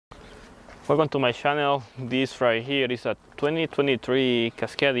Welcome to my channel. This right here is a 2023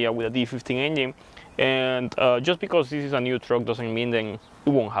 Cascadia with a D15 engine, and just because this is a new truck doesn't mean that it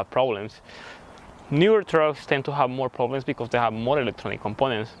won't have problems. Newer trucks tend to have more problems because they have more electronic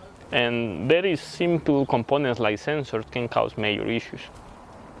components, and very simple components like sensors can cause major issues.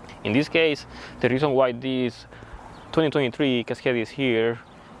 In this case, the reason why this 2023 Cascadia is here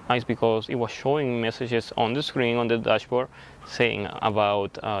is because it was showing messages on the screen on the dashboard saying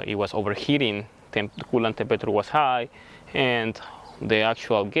about it was overheating, the coolant temperature was high, and the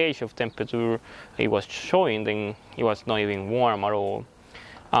actual gauge of temperature it was showing then it was not even warm at all.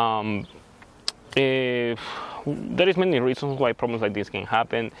 There is many reasons why problems like this can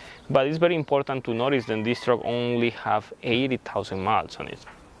happen, but it's very important to notice that this truck only have 80,000 miles on it.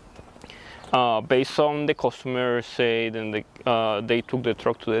 Based on the customer say, then they took the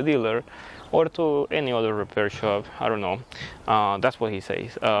truck to the dealer or to any other repair shop, I don't know, that's what he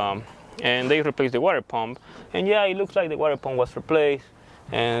says, and they replaced the water pump, and yeah, it looks like the water pump was replaced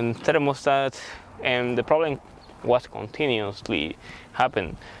and thermostat, and the problem was continuously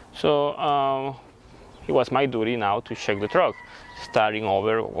happening. So it was my duty now to check the truck, starting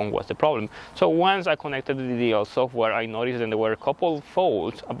over on what's the problem. So once I connected the DDL software, I noticed that there were a couple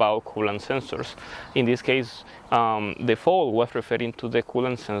faults about coolant sensors. In this case, the fault was referring to the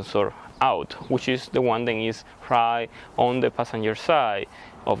coolant sensor out, which is the one that is right on the passenger side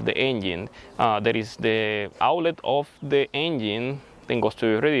of the engine. There is the outlet of the engine, then goes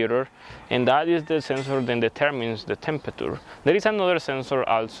to the radiator, and that is the sensor that determines the temperature. There is another sensor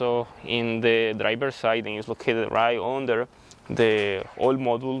also in the driver's side, and it's located right under the oil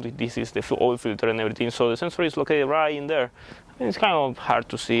module. This is the oil filter and everything, so the sensor is located right in there. It's kind of hard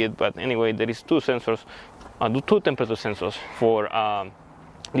to see it, but anyway, there is two sensors, two temperature sensors for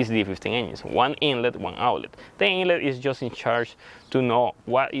these D15 engines, one inlet, one outlet. The inlet is just in charge to know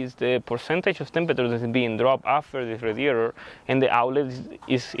what is the percentage of temperature that is being dropped after the radiator, and the outlet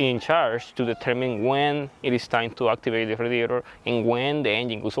is in charge to determine when it is time to activate the radiator and when the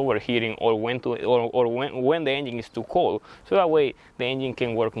engine is overheating, or when the engine is too cold, so that way the engine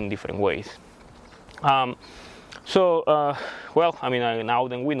can work in different ways. Well, I mean, now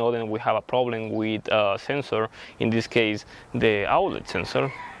then we know that we have a problem with sensor, in this case the outlet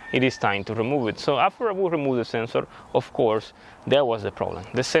sensor. It is time to remove it. So after we remove the sensor, of course, there was the problem.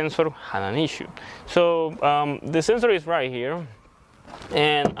 The sensor had an issue. So the sensor is right here,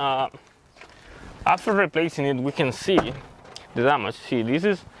 and after replacing it, we can see the damage. See, this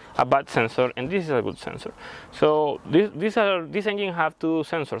is a bad sensor and this is a good sensor. So this engine have two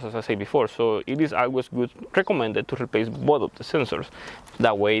sensors, as I said before, so it is always recommended to replace both of the sensors.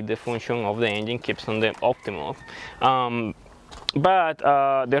 That way the function of the engine keeps on the optimal. But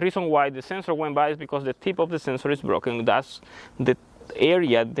the reason why the sensor went bad is because the tip of the sensor is broken. That's the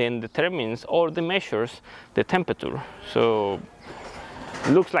area then determines or measures the temperature. So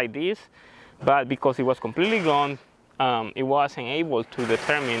it looks like this, but because it was completely gone, it wasn't able to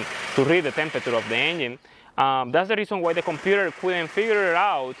read the temperature of the engine. That's the reason why the computer couldn't figure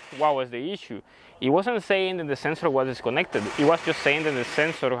out what was the issue. It wasn't saying that the sensor was disconnected. It was just saying that the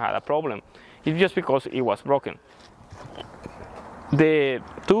sensor had a problem. It's just because it was broken. The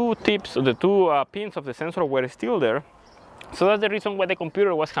two tips, the two pins of the sensor were still there. So that's the reason why the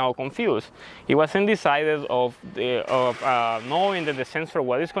computer was kind of confused. It wasn't decided of knowing that the sensor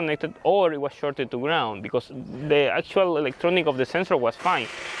was disconnected or it was shorted to ground, because the actual electronic of the sensor was fine.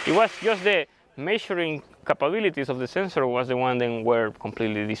 It was just the measuring capabilities of the sensor was the one that were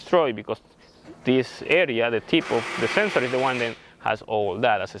completely destroyed, because this area, the tip of the sensor, is the one that has all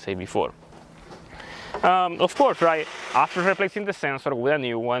that, as I said before. Of course, right after replacing the sensor with a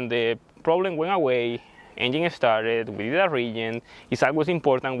new one, the problem went away. Engine started, we did a regen. It's always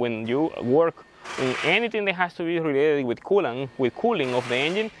important when you work on anything that has to be related with cooling of the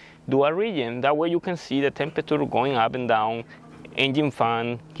engine, do a regen. That way you can see the temperature going up and down, engine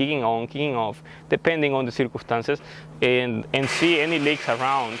fan kicking on, kicking off, depending on the circumstances, and see any leaks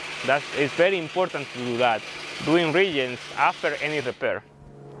around. It's very important to do that, doing regens after any repair.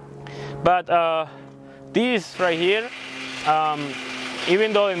 But this right here,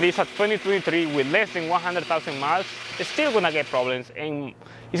 even though in this at 2023 with less than 100,000 miles, it's still gonna get problems, and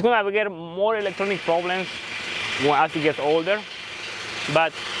it's gonna get more electronic problems as it gets older.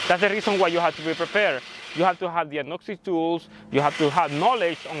 But that's the reason why you have to be prepared. You have to have diagnostic tools, you have to have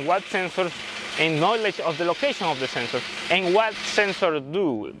knowledge on what sensors and knowledge of the location of the sensors and what sensors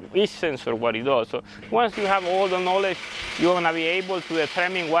do, each sensor what it does. So once you have all the knowledge, you're going to be able to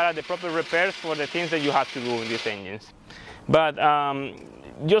determine what are the proper repairs for the things that you have to do in these engines. But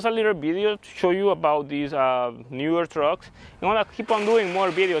just a little video to show you about these newer trucks. I'm gonna keep on doing more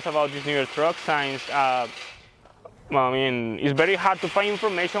videos about these newer trucks since I mean, it's very hard to find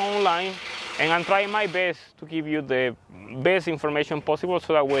information online, and I'm trying my best to give you the best information possible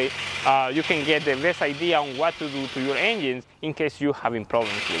so that way you can get the best idea on what to do to your engines in case you're having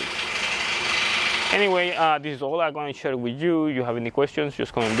problems with it. Anyway, this is all I'm going to share with you. If you have any questions,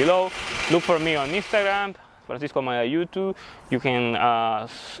 just comment below. Look for me on Instagram, franciscoamaya YouTube. You can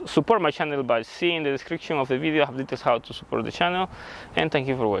support my channel by seeing the description of the video. I have details how to support the channel. And thank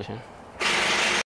you for watching.